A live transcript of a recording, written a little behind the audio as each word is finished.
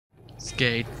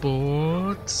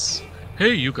Skateboards.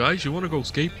 Hey, you guys, you want to go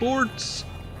skateboards?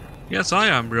 Yes, I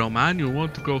am, real man. You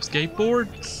want to go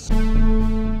skateboards?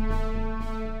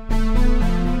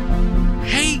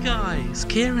 Hey guys,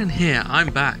 Kieran here.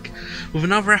 I'm back with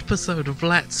another episode of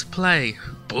Let's Play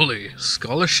Bully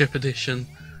Scholarship Edition.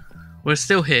 We're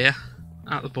still here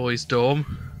at the boys'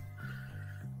 dorm.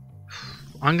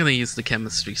 I'm going to use the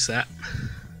chemistry set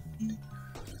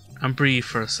and breathe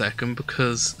for a second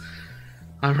because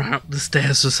I ran up the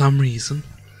stairs for some reason.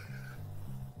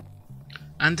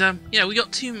 And yeah, we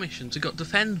got two missions. We got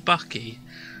defend Bucky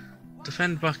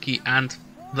and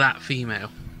that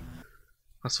female.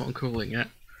 That's what I'm calling it.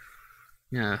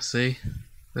 Yeah, see?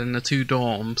 Then the two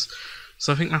dorms.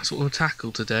 So I think that's what we'll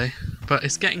tackle today. But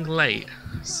it's getting late,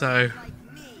 so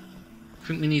I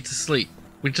think we need to sleep.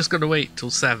 We've just got to wait till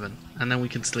 7 and then we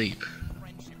can sleep.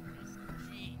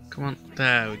 Come on,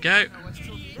 there we go.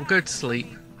 We'll go to sleep.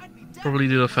 Probably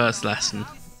do the first lesson.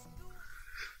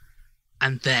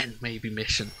 And then maybe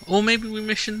mission. Or maybe we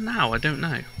mission now, I don't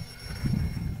know.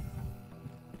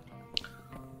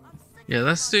 Yeah,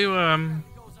 let's do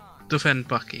defend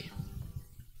Bucky.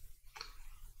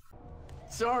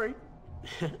 Sorry.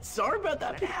 Sorry about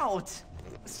that. Get out!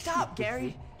 Stop,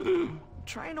 Gary.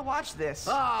 Trying to watch this.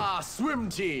 Ah, swim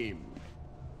team.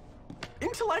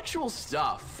 Intellectual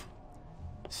stuff.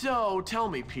 So, tell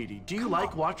me, Petey, do you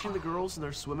like watching the girls in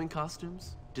their swimming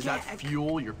costumes? Does that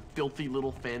fuel your filthy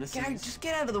little fantasies? Gary, just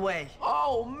get out of the way.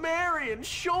 Oh, Marion,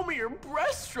 show me your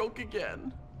breaststroke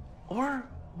again. Or,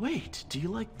 wait, do you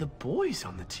like the boys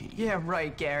on the team? Yeah,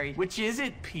 right, Gary. Which is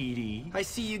it, Petey? I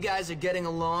see you guys are getting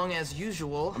along as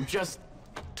usual. I'm just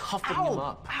toughening him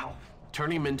up. Ow.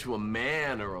 Turning him into a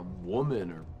man or a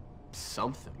woman or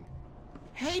something.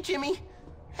 Hey, Jimmy.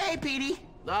 Hey, Petey.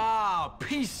 Ah,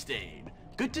 Peace Stain.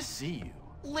 Good to see you.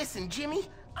 Listen, Jimmy,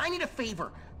 I need a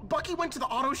favor. Bucky went to the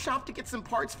auto shop to get some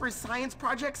parts for his science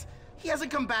projects. He hasn't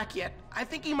come back yet. I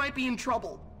think he might be in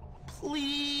trouble.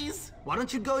 Please? Why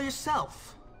don't you go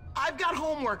yourself? I've got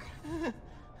homework.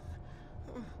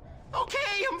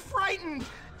 Okay, I'm frightened.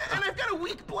 And I've got a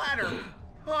weak bladder.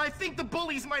 Oh, I think the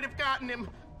bullies might have gotten him.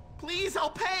 Please,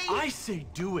 I'll pay. I say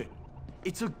do it.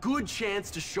 It's a good chance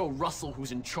to show Russell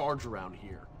who's in charge around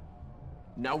here.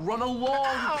 Now run along,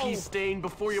 Ow. Peace Stain,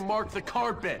 before you mark the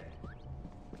carpet.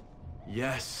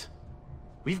 Yes.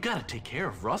 We've got to take care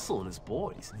of Russell and his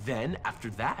boys. Then, after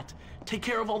that, take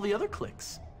care of all the other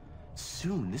cliques.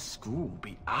 Soon, this school will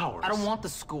be ours. I don't want the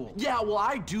school. Yeah, well,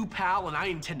 I do, pal, and I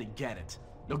intend to get it.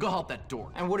 Now go help that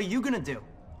door. And what are you gonna do?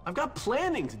 I've got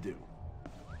planning to do.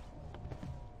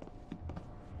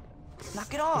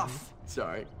 Knock it off.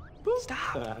 Sorry.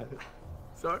 Stop.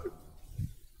 Sorry.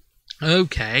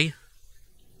 Okay.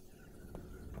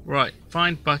 Right,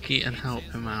 find Bucky and help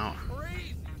him out.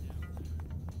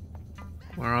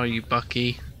 Where are you,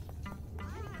 Bucky?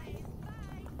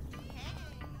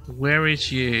 Where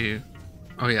is you?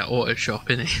 Oh yeah, auto shop,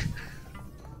 innit?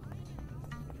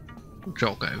 We'll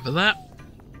jog over that.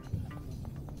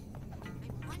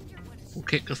 We'll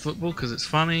kick the football because it's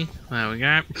funny. There we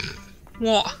go.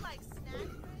 What?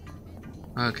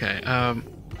 Okay,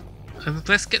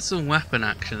 let's get some weapon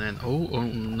action in. Oh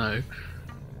no.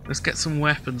 Let's get some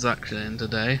weapons action in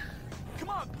today. Come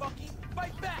on, Bucky,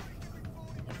 fight back!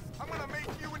 I'm gonna make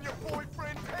you and your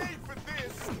boyfriend pay for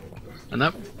this! And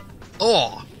up.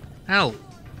 Oh! Hell!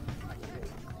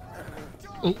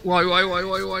 Oh,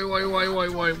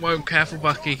 whoa, careful,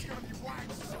 Bucky.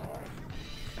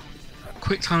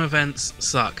 Quick time events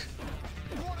suck.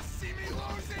 You wanna see me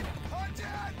lose it? Huh,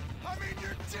 Dad? I mean,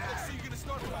 you're dead! So you're gonna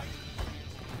start fighting?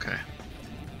 Okay.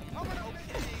 I'm gonna...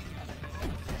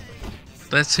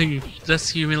 Let's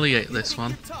humiliate this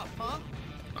one. Tough, huh?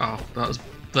 Oh, that was...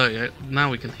 There you go. Now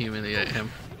we can humiliate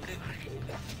him.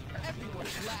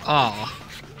 Ah. Oh.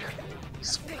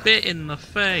 Spit in the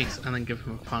face and then give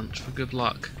him a punch for good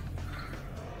luck.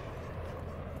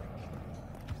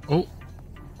 Oh.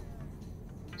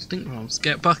 Stink bombs.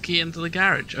 Get Bucky into the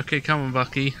garage. Okay, come on,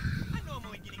 Bucky. I know I'm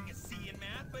only getting a C in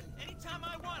math, but anytime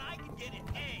I want, I can get an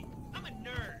A. I'm a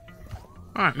nerd.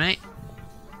 Alright, mate.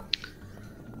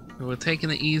 We're taking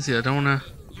it easy. I don't wanna...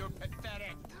 You're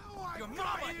pathetic. Your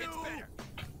mama hits better.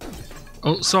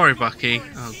 Oh, sorry, Bucky.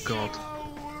 Oh, God.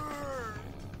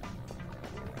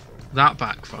 That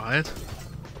backfired.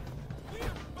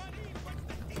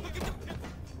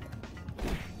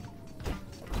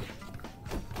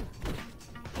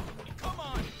 Come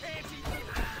on, pansy.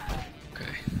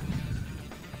 Okay.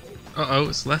 Uh-oh,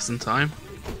 it's lesson time.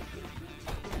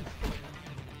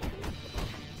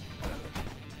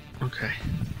 Okay.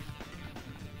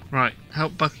 Right,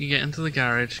 help Bucky get into the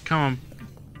garage. Come on,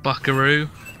 Buckaroo.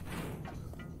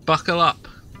 Buckle up.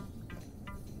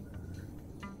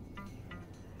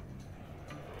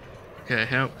 Okay,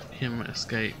 help him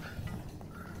escape.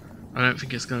 I don't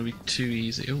think it's going to be too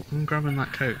easy. Oh, I'm grabbing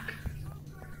that Coke.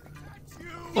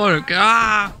 Oh, I don't care.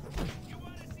 Ah!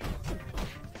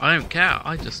 I don't care.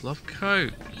 I just love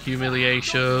Coke.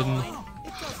 Humiliation.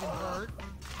 It doesn't hurt.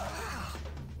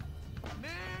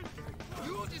 Man,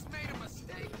 you just made a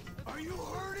mistake. Are you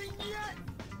hurting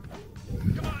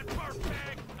yet? Come on,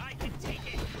 Parkbag. I can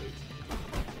take it.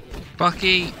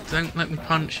 Bucky, don't let me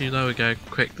punch you. There we go.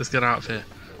 Quick, let's get out of here.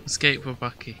 Escape with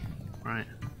Bucky. Right.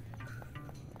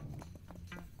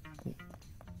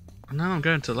 Now I'm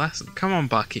going to lesson. Come on,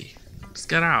 Bucky. Just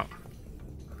get out.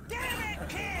 Damn it,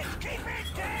 kids! Keep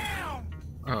it down!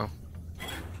 Oh.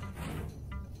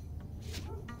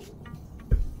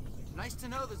 Nice to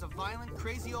know there's a violent,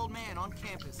 crazy old man on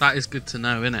campus. That is good to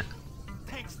know, isn't it?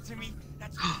 Thanks, Timmy.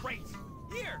 That's great.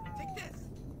 Here, take this.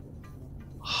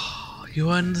 You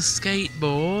on the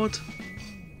skateboard?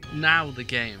 Now the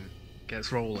game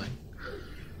gets rolling.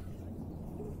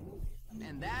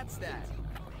 And that's that.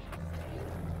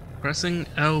 Pressing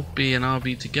LB and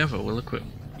RB together will equip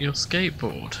your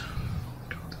skateboard.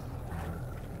 God.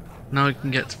 Now we can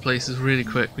get to places really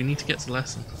quick. We need to get to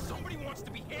lesson. Somebody wants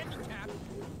to be handicapped.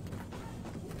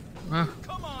 Ah,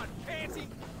 Come on, Pansy.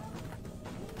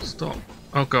 stop.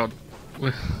 Oh god.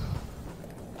 Wait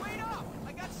up.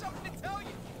 I got something to tell you.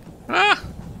 Ah!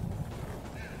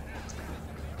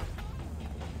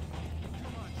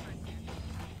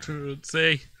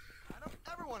 Trudy. I don't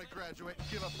ever want to graduate and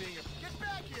give up being a... Get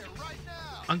back here right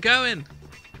now! I'm going.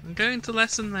 I'm going to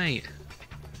lesson, mate.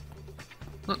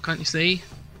 Look, can't you see?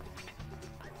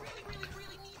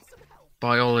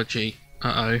 Biology.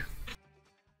 Uh-oh.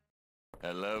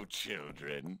 Hello,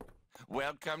 children.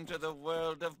 Welcome to the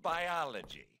world of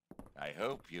biology. I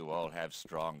hope you all have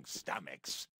strong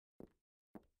stomachs.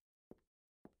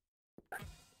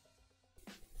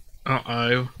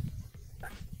 Uh-oh.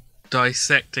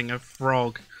 Dissecting a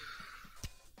frog.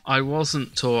 I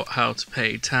wasn't taught how to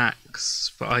pay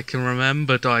tax, but I can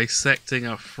remember dissecting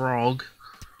a frog.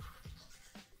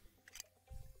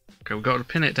 Okay, we've got to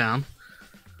pin it down.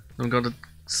 And we've got to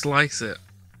slice it.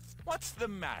 What's the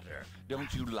matter?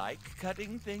 Don't you like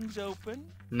cutting things open?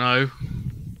 No.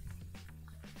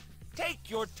 Take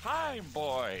your time,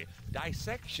 boy.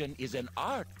 Dissection is an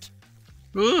art.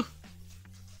 Ooh.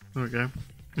 There we go.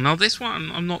 Now this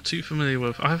one I'm not too familiar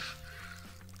with. I've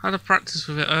had a practice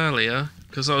with it earlier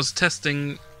because I was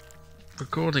testing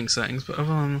recording settings, but other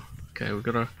than... Okay, we've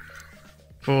got a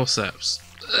forceps.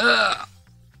 Ugh.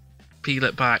 Peel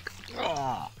it back.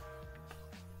 Oh.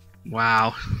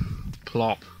 Wow.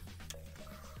 Plop.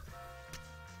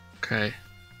 Okay.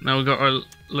 Now we've got to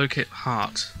locate the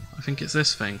heart. I think it's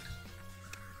this thing.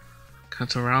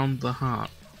 Cut around the heart.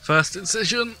 First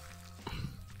incision!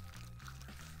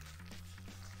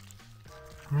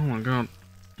 Oh my god.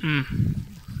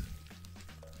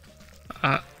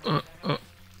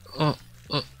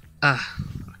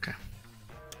 Okay.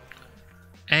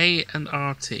 A and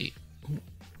RT.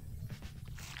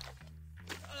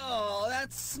 Oh,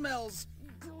 that smells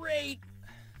great.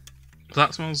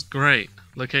 That smells great.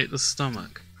 Locate the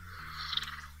stomach.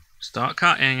 Start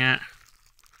cutting it.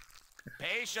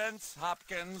 Patience,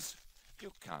 Hopkins.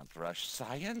 You can't rush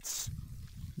science.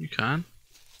 You can.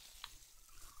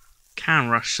 Can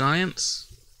rush science.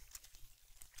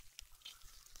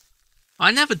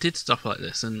 I never did stuff like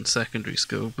this in secondary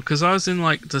school because I was in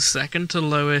like the second to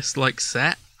lowest like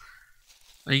set.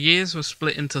 Our years were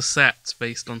split into sets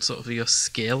based on sort of your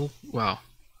skill. Well.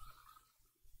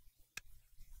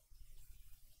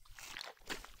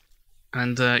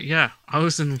 And yeah, I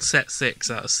was in set 6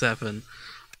 out of 7.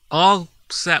 Our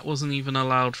set wasn't even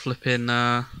allowed flipping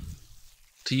to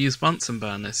use Bunsen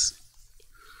burners.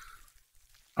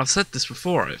 I've said this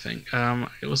before, I think.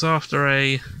 It was after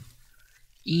a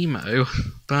emo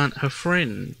burnt her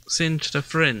fringe, singed her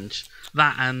fringe.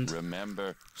 That and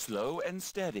remember, slow and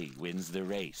steady wins the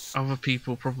race. Other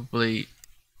people probably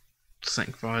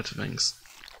setting fire to things.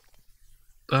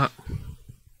 But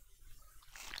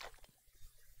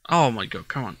oh my god,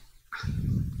 come on.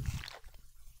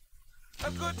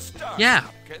 A good start, Yeah,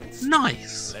 Hopkins.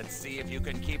 nice. Let's see if you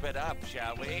can keep it up,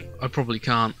 shall we? I probably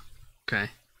can't. Okay.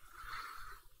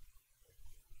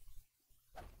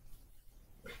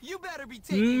 You better be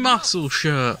taking Muscle notes.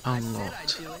 shirt I said I'd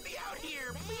unlocked. do it.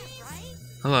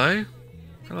 Hello?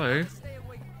 Hello? Stay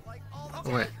awake like all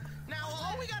Oh, wait. Now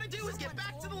all we gotta do is get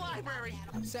back to the library.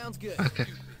 Sounds good. Okay.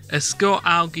 Escort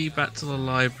Algie back to the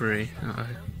library. Uh-oh.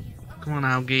 Come on,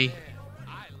 Algie.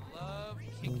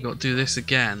 You got to do this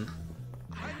again.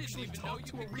 I actually talked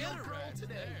to a real girl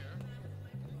today.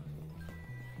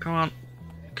 Come on.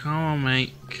 Come on,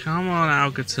 mate. Come on,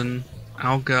 Algerton.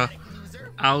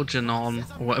 Algernon,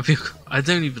 or whatever I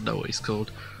don't even know what he's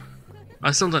called.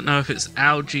 I still don't know if it's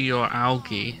algae or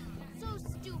algae. So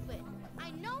stupid.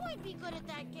 I know I'd be good at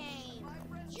that game.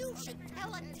 You should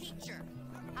tell a teacher.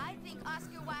 I think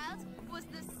Oscar Wilde was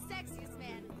the sexiest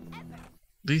man ever.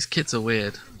 These kids are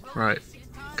weird. Right.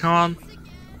 Come on.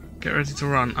 Get ready to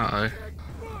run. Uh-oh.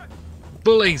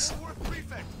 Bullies!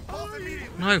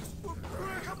 No.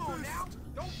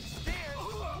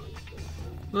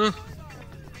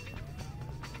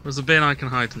 There's a bin I can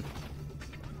hide in.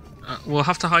 We'll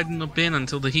have to hide in the bin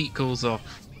until the heat cools off.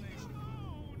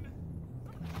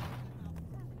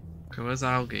 Okay, where's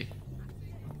Algae?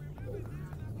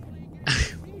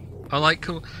 I like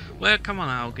cool. Well, come on,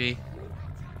 Algae.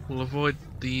 We'll avoid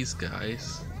these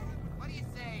guys. What do you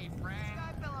say, friend?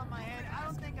 I fell on my head. I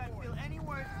don't think I feel any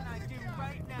worse than I do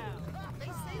right now. They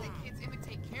say that kids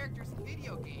imitate characters in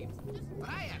video games, but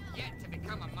I have yet to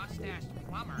become a mustached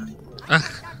plumber.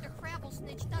 Dr.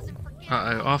 Crabblesnitch doesn't forget.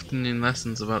 Uh-oh, afternoon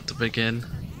lesson's about to begin.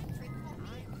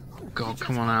 God,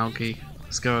 come on, Algae.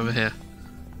 Let's go over here.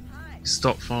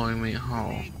 Stop following me.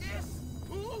 Oh.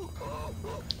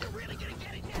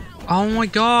 Oh my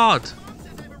god!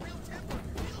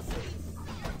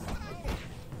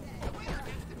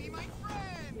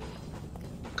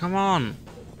 Come on!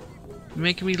 You're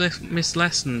making me miss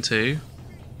lesson 2.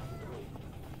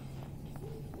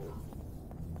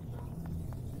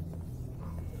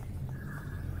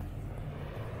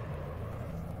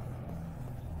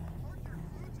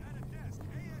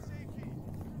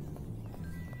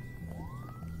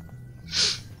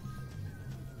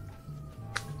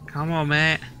 Come on,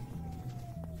 mate.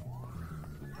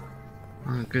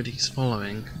 Oh, good, he's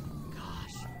following.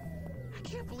 Gosh, I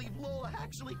can't believe Lola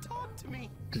actually talked to me.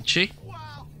 Did she?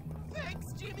 Wow,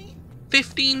 thanks, Jimmy.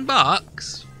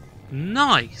 $15?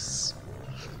 Nice.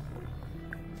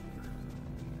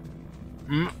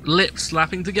 Lip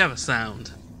slapping together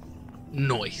sound.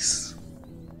 Nice.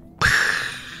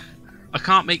 I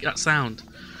can't make that sound.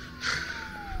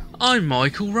 I'm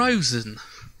Michael Rosen.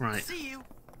 Right. See you.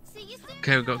 See you soon.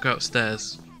 Okay, we've got to go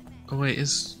upstairs. Oh wait,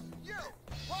 is... You!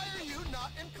 Why are you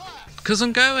not in class? Because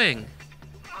I'm going!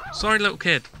 Sorry, little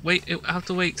kid. Wait, I have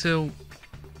to wait till...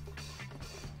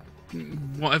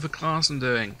 whatever class I'm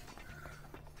doing.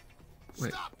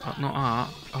 Wait, not art.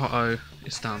 Uh-oh,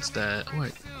 it's downstairs.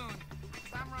 Wait,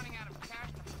 I'm running out of cash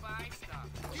to buy stuff.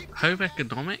 home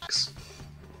economics?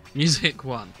 Music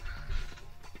 1.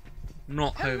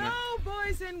 Not home... Hello,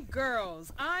 boys and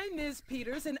girls. I'm Ms.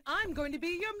 Peters, and I'm going to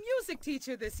be your music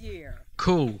teacher this year.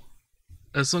 Cool.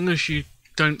 As long as you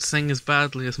don't sing as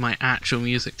badly as my actual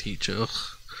music teacher.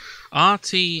 Ugh.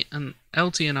 RT and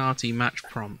LT and RT match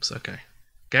prompts. Okay.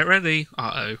 Get ready.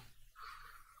 Uh-oh.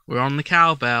 We're on the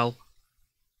cowbell.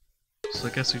 So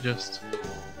I guess we just...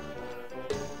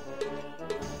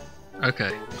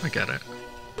 Okay, I get it.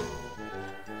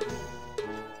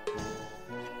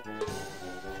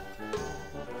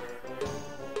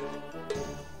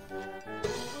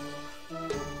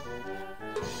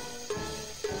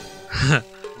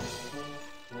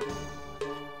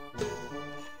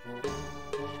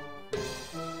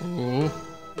 Ooh.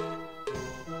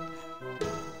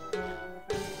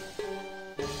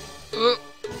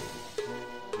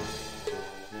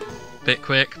 Bit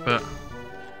quick, but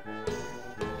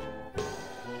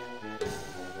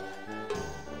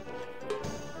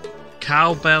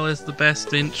cowbell is the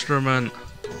best instrument.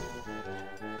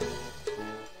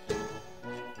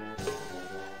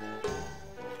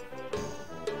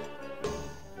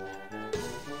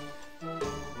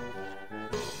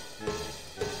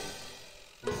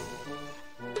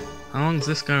 How long is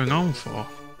this going on for?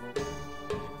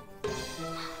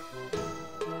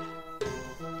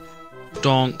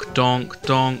 Donk, donk,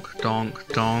 donk, donk,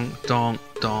 donk, donk,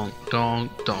 donk,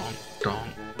 donk, donk, donk,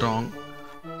 donk,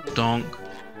 donk,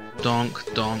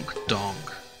 donk, donk,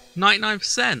 donk.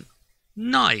 99%!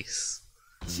 Nice!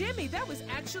 Jimmy, that was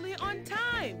actually on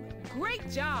time. Great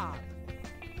job.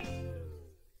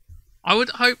 I would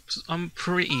hope I'm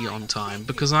pretty on time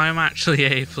because I am actually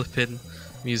a flippin'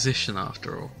 musician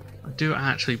after all. I do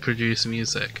actually produce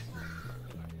music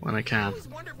when I I can. always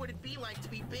wondered what it'd be like to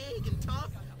be big and tough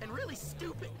and really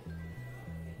stupid.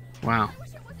 Wow. I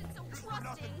wish it wasn't so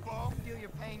trusting. Feel your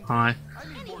pain. Hi.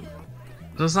 I need more.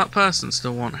 Does that person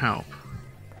still want help?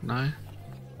 No?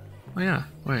 Oh yeah,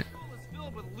 wait.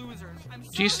 Filled with losers. I'm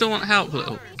Do you still want help,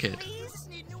 little kid? Please?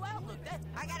 Need new outlook.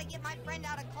 I gotta get my friend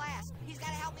out of class. He's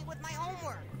gotta help me with my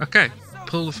homework. Okay,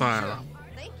 pull the fire alarm.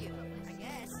 Thank you, I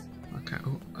guess. Okay,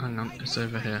 oh, hang on, it's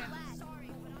over here.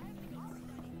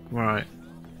 Right.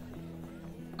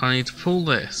 I need to pull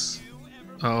this.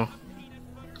 Oh.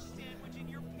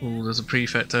 Oh, there's a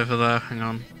prefect over there, hang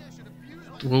on.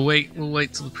 We'll wait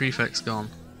till the prefect's gone.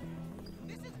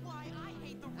 This is why I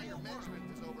hate the real Management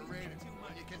is overrated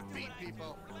when you can beat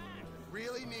people.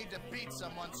 Really need to beat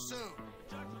someone soon.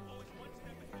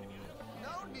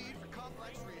 No need for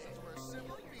complex reasons where a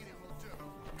simple beating will do.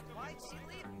 Why'd she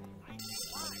leave?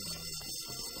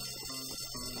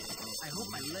 I hope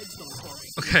my legs don't fall.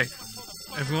 Okay,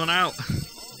 everyone out.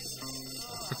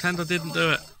 Pretend I didn't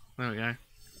do it. There we go.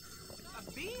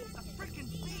 A bee? A frickin'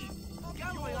 bee.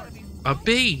 Galloway ought to be. A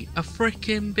bee! A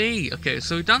freaking bee! Okay,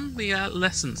 so we've done the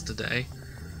lessons today.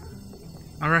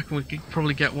 I reckon we could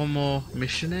probably get one more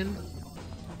mission in.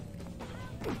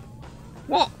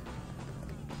 What?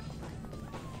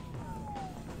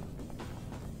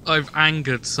 I've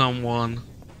angered someone.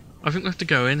 I think we have to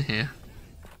go in here.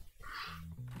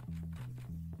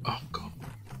 Oh god.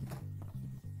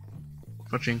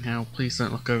 Fudging hell, please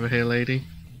don't look over here, lady.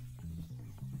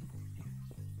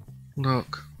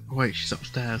 Look. Oh, wait, she's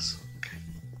upstairs. Okay.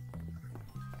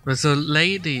 There's a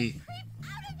lady.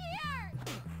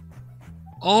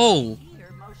 Oh!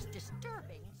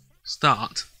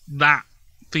 Start. That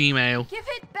female. Give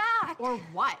it back! Or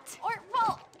what? Or,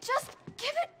 well, just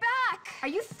give it back! Are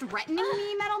you threatening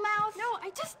me, Metal Mouth? No,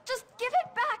 just give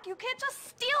it back! You can't just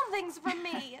steal things from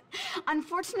me!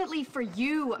 Unfortunately for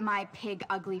you, my pig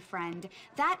ugly friend,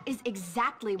 that is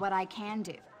exactly what I can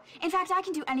do. In fact, I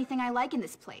can do anything I like in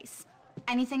this place.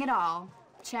 Anything at all.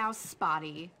 Ciao,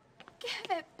 Spotty.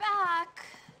 Give it back!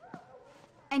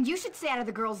 And you should stay out of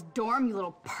the girls' dorm, you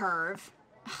little perv.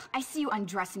 I see you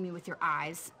undressing me with your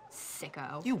eyes,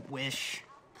 sicko. You wish.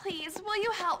 Please, will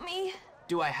you help me?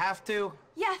 Do I have to?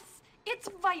 Yes, it's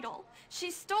vital.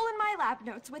 She's stolen my lab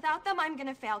notes. Without them, I'm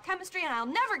gonna fail chemistry and I'll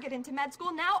never get into med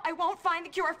school. Now I won't find the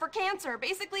cure for cancer.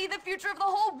 Basically, the future of the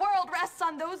whole world rests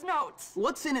on those notes.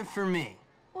 What's in it for me?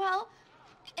 Well,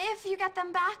 if you get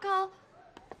them back,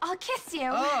 I'll kiss you.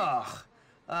 Ugh.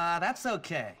 That's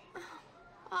okay.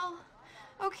 Oh,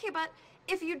 okay, but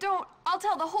if you don't, I'll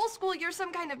tell the whole school you're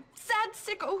some kind of sad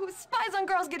sicko who spies on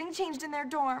girls getting changed in their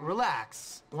dorm.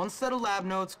 Relax. One set of lab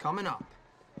notes coming up.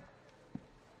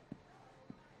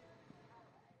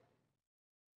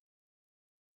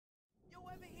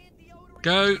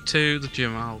 Go to the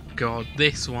gym. Oh god,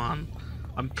 this one.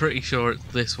 I'm pretty sure it's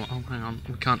this one. Oh, hang on.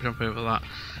 We can't jump over that.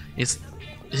 Is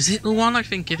it the one I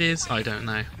think it is? I don't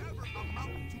know.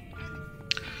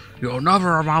 You'll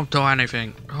never amount to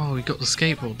anything. Oh, we got the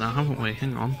skateboard now, haven't we?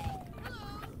 Hang on.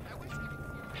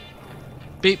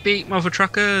 Beep beep, mother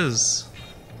truckers!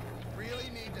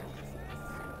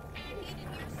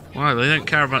 Wow, they don't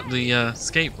care about the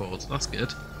skateboards. That's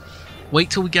good.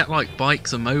 Wait till we get like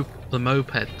bikes and the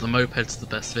moped. The moped's the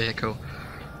best vehicle.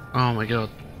 Oh my god.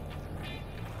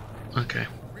 Okay.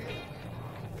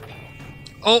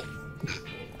 Oh!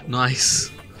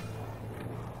 Nice.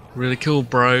 Really cool,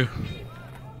 bro.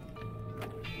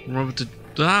 Remember to...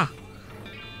 Ah!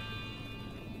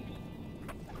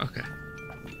 Okay.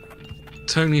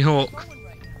 Tony Hawk.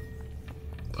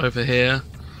 Over here.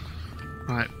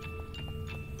 Right.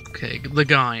 Okay, the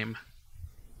Gaim.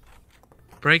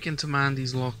 Break into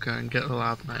Mandy's locker and get the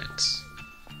lab notes.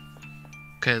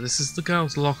 Okay, this is the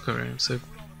girl's locker room, so...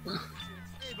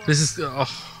 This is... Oh.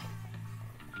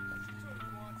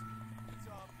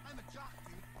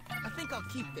 I think I'll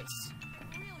keep this.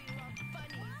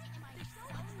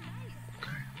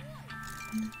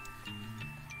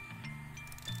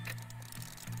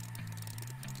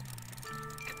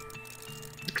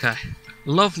 Okay.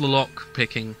 Love the lock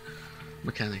picking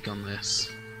mechanic on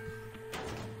this.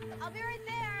 I'll be right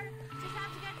there. Just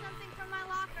have to get something from my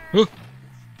locker.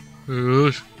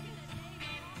 Good.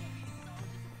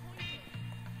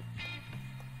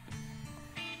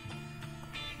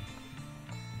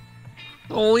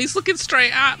 Oh, he's looking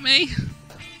straight at me.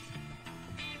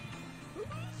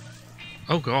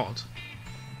 Oh god.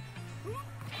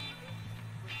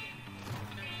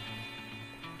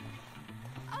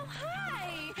 Oh,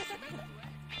 hi!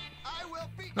 I will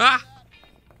beat Ah!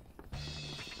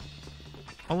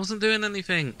 I wasn't doing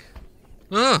anything.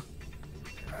 Ugh!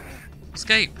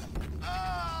 Escape.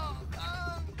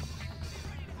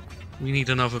 We need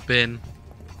another bin.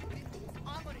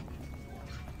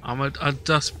 I'm a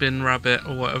dustbin rabbit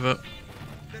or whatever.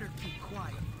 Better keep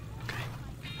quiet. Okay.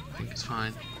 I think it's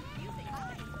fine.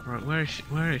 Right, where is she?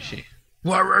 Where is she?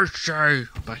 Where is she?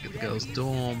 Back at the girls'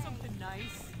 dorm.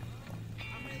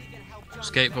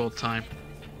 Skateboard time.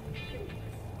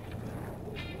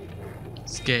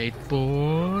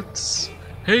 Skateboards.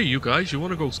 Hey, you guys, you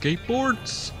want to go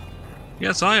skateboards?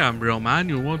 Yes, I am, real man.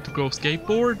 You want to go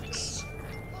skateboards?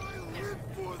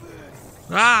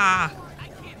 Ah!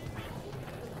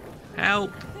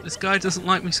 Help! This guy doesn't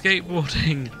like me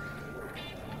skateboarding.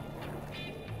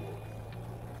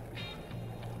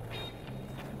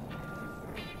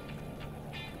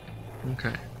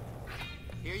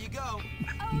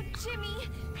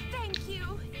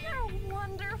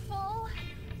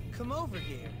 Come over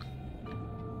here.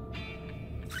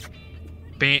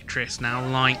 Beatrice now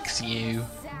likes you.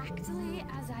 Exactly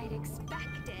as I'd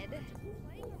expected.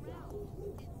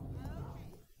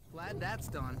 Glad that's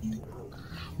done.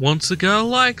 Once a girl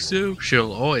likes you,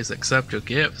 she'll always accept your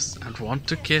gifts and want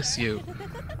to kiss you.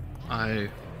 I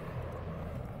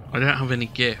don't have any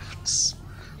gifts.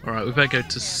 Alright, we better go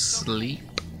to sleep.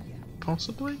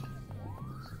 Possibly?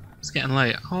 It's getting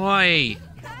late. Oi!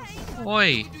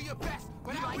 Oi!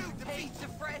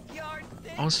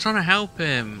 I was trying to help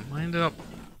him. I ended up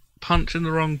punching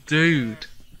the wrong dude.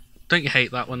 Don't you hate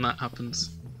that when that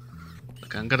happens?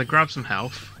 Okay, I'm gonna grab some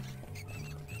health.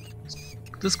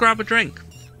 Just grab a drink.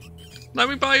 Let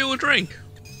me buy you a drink.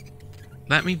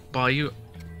 Let me buy you...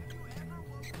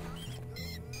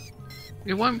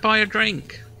 You won't buy a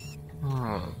drink.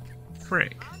 Oh,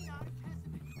 frick.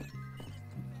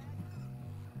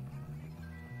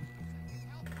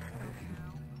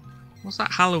 What's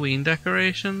that, Halloween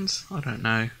decorations? I don't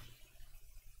know.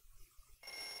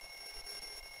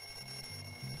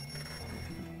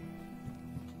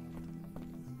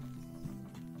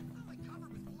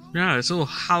 Yeah, it's all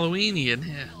Halloweeny in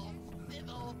here.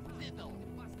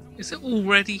 Is it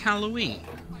already Halloween?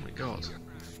 Oh my god.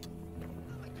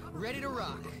 Ready to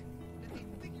rock.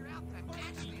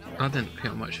 I didn't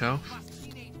get much health.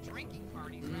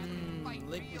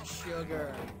 Liquid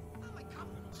sugar.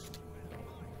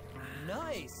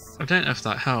 Nice. I don't know if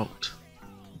that helped.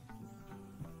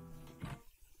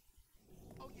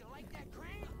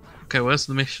 Okay, where's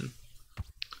the mission?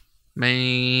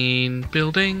 Main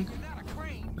building.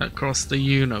 Across the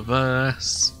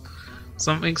universe.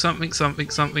 Something, something, something,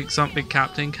 something, something,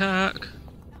 Captain Kirk.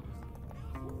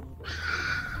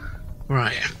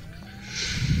 Right.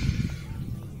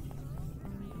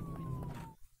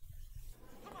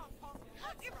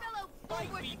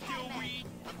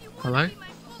 Hello?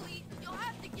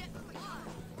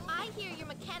 I hear you're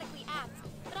mechanically apt,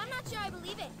 but I'm not sure I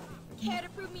believe it. Care to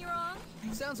prove me wrong?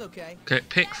 Sounds okay. Okay,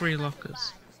 pick 3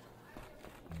 lockers.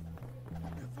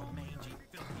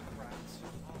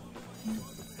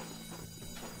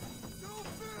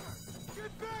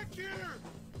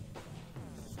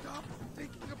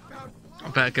 I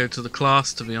better go to the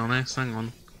class, to be honest. Hang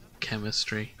on.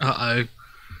 Chemistry. Uh-oh.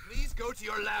 Please go to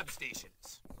your lab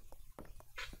stations.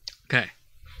 Okay.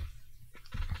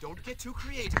 Don't get too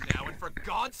creative now, and for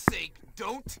God's sake,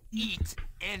 don't eat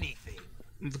anything.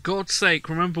 For God's sake,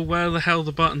 remember where the hell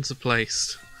the buttons are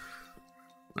placed.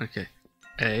 Okay.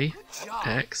 A,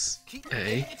 X,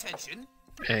 A,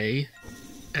 A,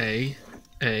 A,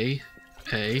 A,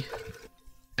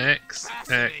 X,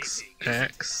 X,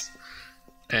 X,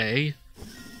 A,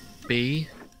 B,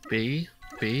 B,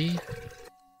 B,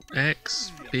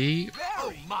 X, B.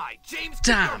 Oh my, James,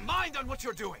 damn. keep your mind on what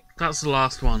you're doing. That's the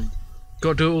last one.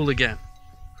 Gotta do it all again.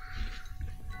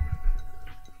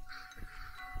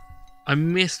 I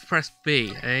mispressed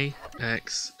B. A,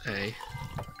 X, A.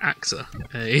 AXA,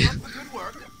 A. Good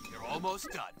work. You're almost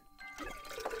done.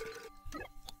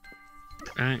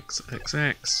 X, X,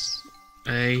 X.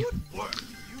 A.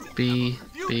 B,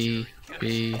 B,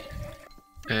 B.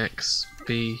 X,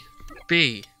 B,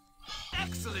 B.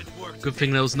 Excellent work. Good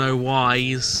thing there was no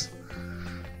Y's.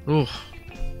 Oh,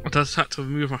 I just had to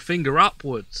move my finger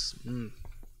upwards. No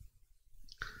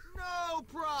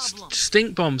problem.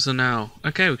 Stink bombs are now.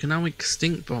 Okay, we can now make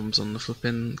stink bombs on the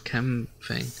flipping chem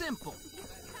thing. Simple.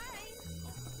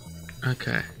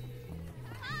 Okay.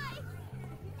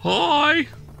 Hi!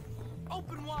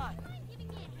 Open wide.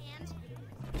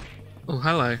 Oh,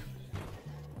 hello.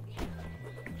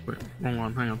 Wait, wrong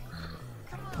one, hang on.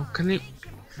 Oh, can you...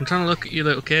 I'm trying to look at you,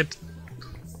 little kid.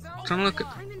 I'm trying to look at...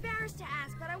 I'm embarrassed to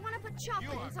ask, but I want to put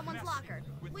chocolate in someone's locker.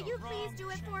 Will you please do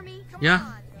it for me? Come Yeah.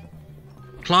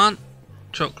 on. Plant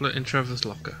chocolate in Trevor's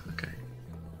locker. Okay.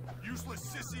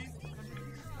 Useless sissy.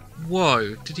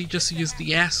 Whoa, did he just use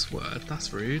the S word?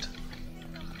 That's rude.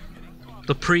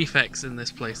 The prefects in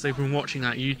this place, they've been watching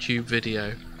that YouTube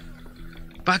video.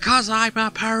 Because I'm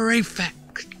a prefect!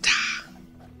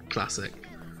 Classic.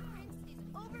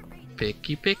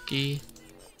 Picky picky.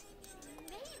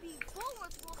 Maybe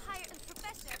Woolworths will hire a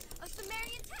professor of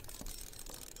Sumerian text.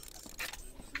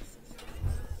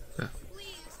 Yeah.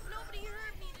 Please, nobody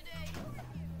hurt me today.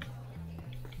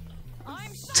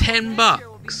 I'm so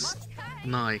 $10.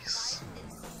 Nice.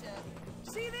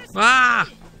 Ah!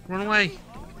 Run away.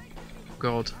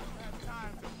 God.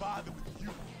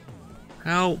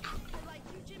 Help. I like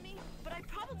you, Jimmy, but I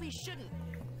probably shouldn't.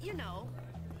 You know.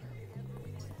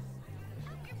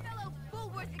 Your fellow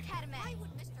Woolworth Academy.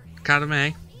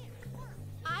 Academy.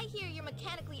 I hear you're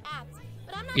mechanically apt,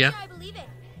 but I'm not Yeah. sure I believe it.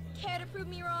 Care to prove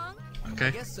me wrong? Okay.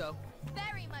 I guess so.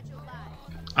 Very much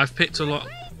obliged. I've picked a lot.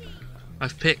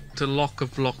 I've picked a lock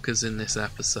of lockers in this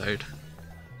episode.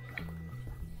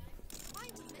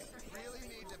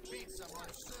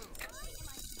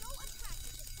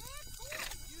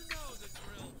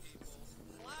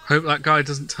 Hope that guy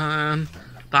doesn't turn.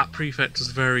 That prefect was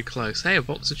very close. Hey, a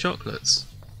box of chocolates.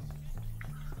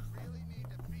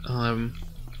 Why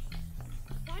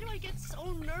do I get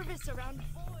so nervous around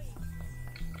boys?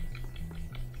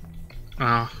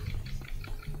 Ah.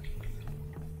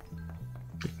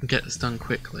 We can get this done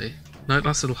quickly. No,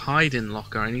 that's a hide-in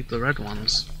locker. I need the red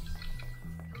ones.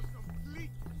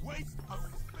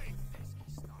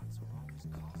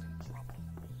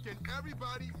 Can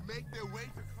everybody make their way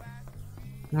to class?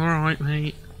 Alright,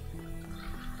 mate.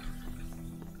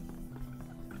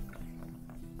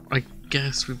 I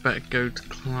guess we better go to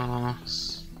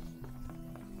class.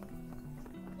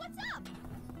 What's up?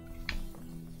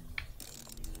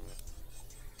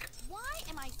 Why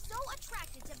am I so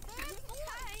attracted to bad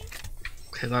boys?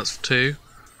 Okay, that's 2.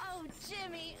 Oh,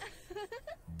 Jimmy.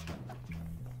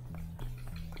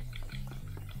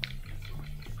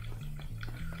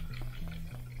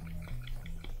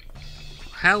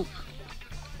 Help!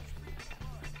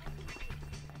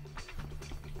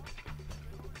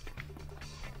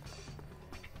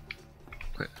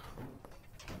 Quick.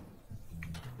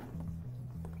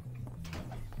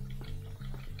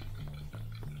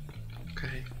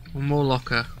 Okay, one more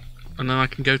locker, and then I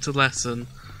can go to lesson.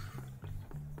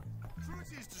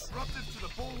 Trucy is disruptive to the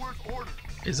bulwark order.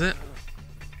 Is it?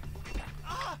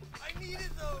 Ah, I needed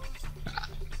those.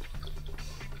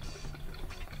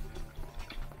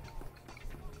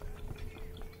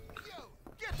 Yo,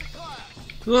 get to class.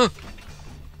 Oh.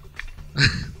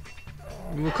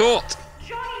 We were caught!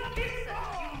 Johnny Dixon,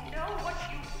 you know what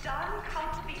you've done? Come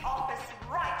to the office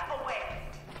right away.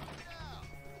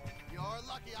 Yeah, you're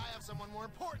lucky I have someone more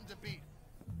important to beat.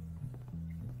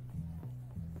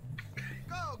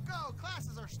 Go, go,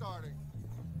 classes are starting.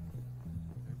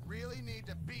 I really need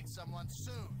to beat someone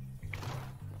soon.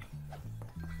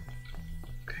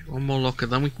 Okay, one more locker,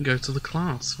 then we can go to the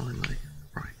class finally.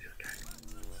 Right, okay.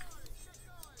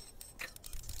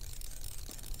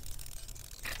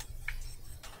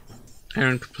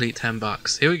 Errand complete,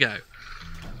 $10. Here we go.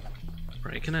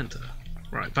 Break and enter.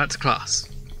 Right, back to class.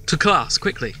 To class,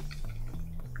 quickly.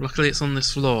 Luckily it's on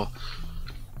this floor.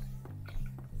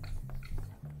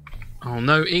 Oh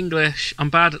no, English. I'm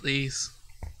bad at these.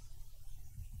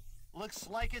 Looks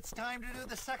like it's time to do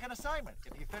the second assignment.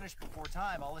 If you finish before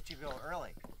time, I'll let you go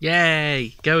early.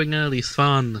 Yay! Going early is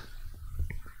fun.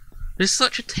 This is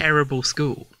such a terrible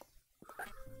school.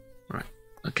 Right,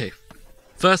 okay.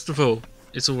 First of all,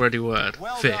 it's already a word.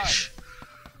 Well Fish.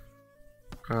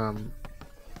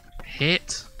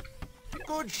 Hit.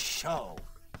 Good show.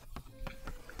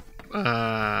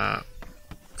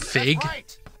 Fig.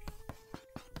 That's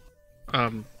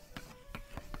right.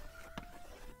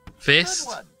 Fist.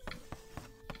 Good one.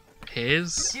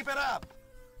 His. Keep it up.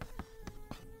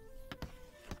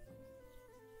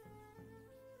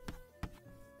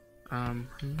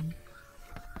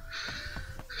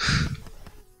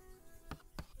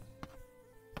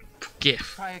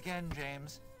 GIF. Try again,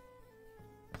 James.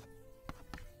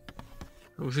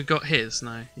 We've got his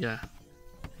now. Yeah.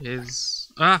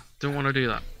 His. Ah! Don't want to do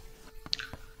that.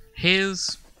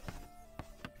 His.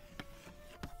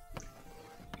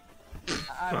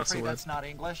 I'm That's a afraid word. that's not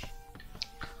English.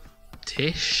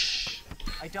 Tish.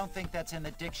 I don't think that's in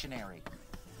the dictionary.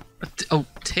 Oh,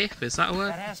 tiff. Is that a word?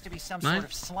 That has to be some No? sort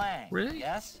of slang. Really?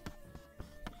 Yes?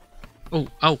 Oh,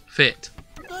 fit.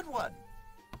 Good one.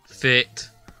 Fit.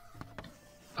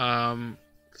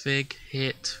 Fig,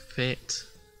 hit, fit.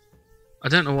 I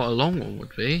don't know what a long one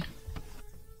would be.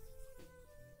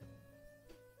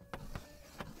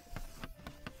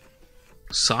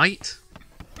 Sight.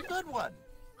 Good one.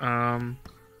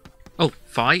 Oh,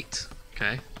 fight.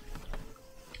 Okay.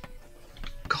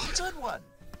 God. Good one.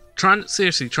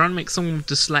 Seriously, try and make someone with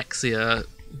dyslexia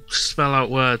spell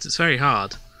out words. It's very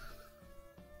hard.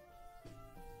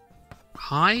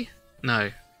 Hi? No.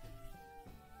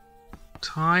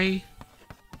 Tie?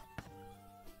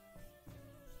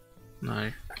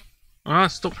 No. Ah,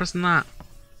 stop pressing that.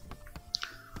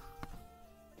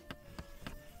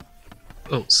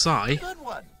 Oh, sigh. Good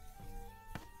one.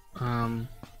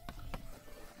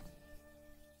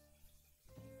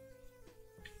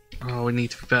 Oh, we need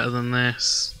to be better than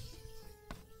this.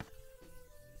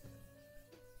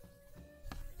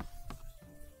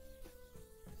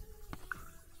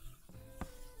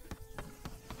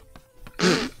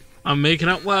 I'm making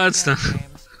up words now.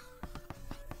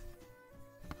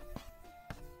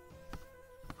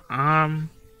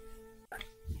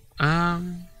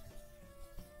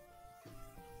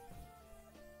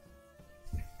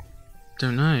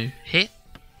 Don't know. Hit?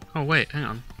 Oh wait, hang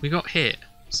on. We got hit.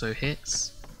 So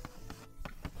hits.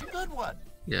 Good one.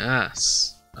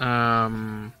 Yes.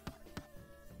 Oh,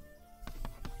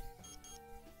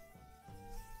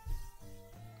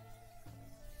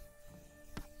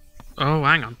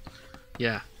 hang on.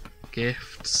 Yeah.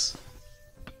 Gifts.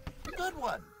 Good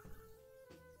one.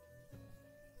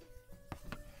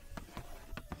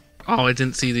 Oh, I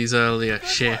didn't see these earlier.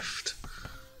 Shift.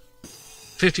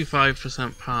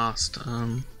 55% passed.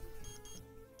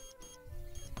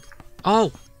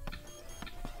 Oh!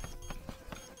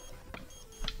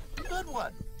 Good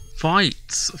one.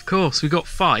 Fights. Of course, we got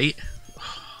fight.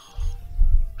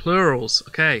 Plurals.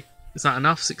 Okay. Is that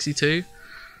enough? 62?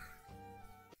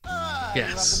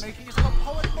 Yes. You have to make yourself a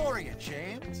poet laureate,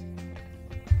 James.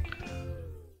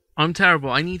 I'm terrible.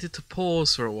 I needed to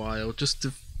pause for a while just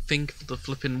to think of the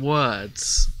flipping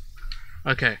words.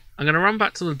 Okay, I'm going to run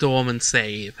back to the dorm and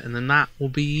save, and then that will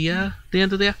be the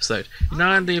end of the episode. You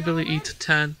now have the ability to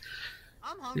turn...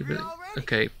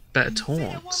 Okay, better taunts. Say it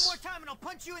one more time and I'll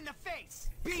punch you in the face.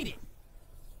 Beat it.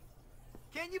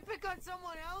 Can you pick on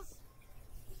someone else?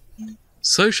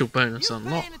 Social bonus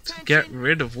unlocked. Get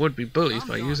rid of would-be bullies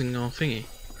by using our thingy.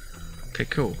 Okay,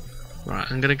 cool. Right,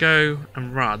 I'm gonna go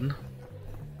and run.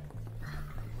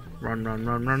 Run, run,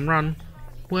 run, run, run.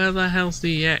 Where the hell's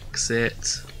the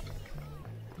exit?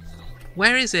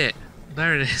 Where is it?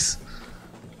 There it is.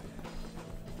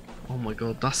 Oh my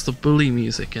god, that's the bully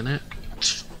music in it.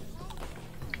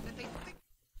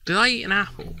 Did I eat an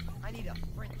apple?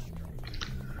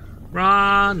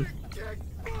 Run!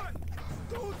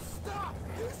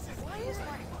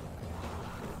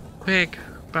 Quick,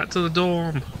 back to the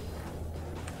dorm.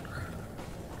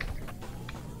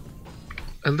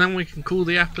 And then we can call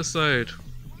the episode.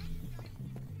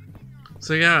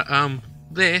 So yeah,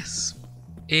 this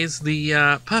is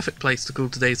the perfect place to call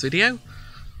today's video.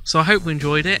 So I hope you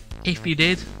enjoyed it. If you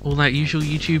did, all that usual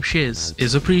YouTube shiz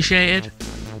is appreciated.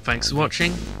 Thanks for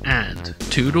watching, and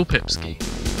Toodle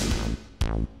Pipski.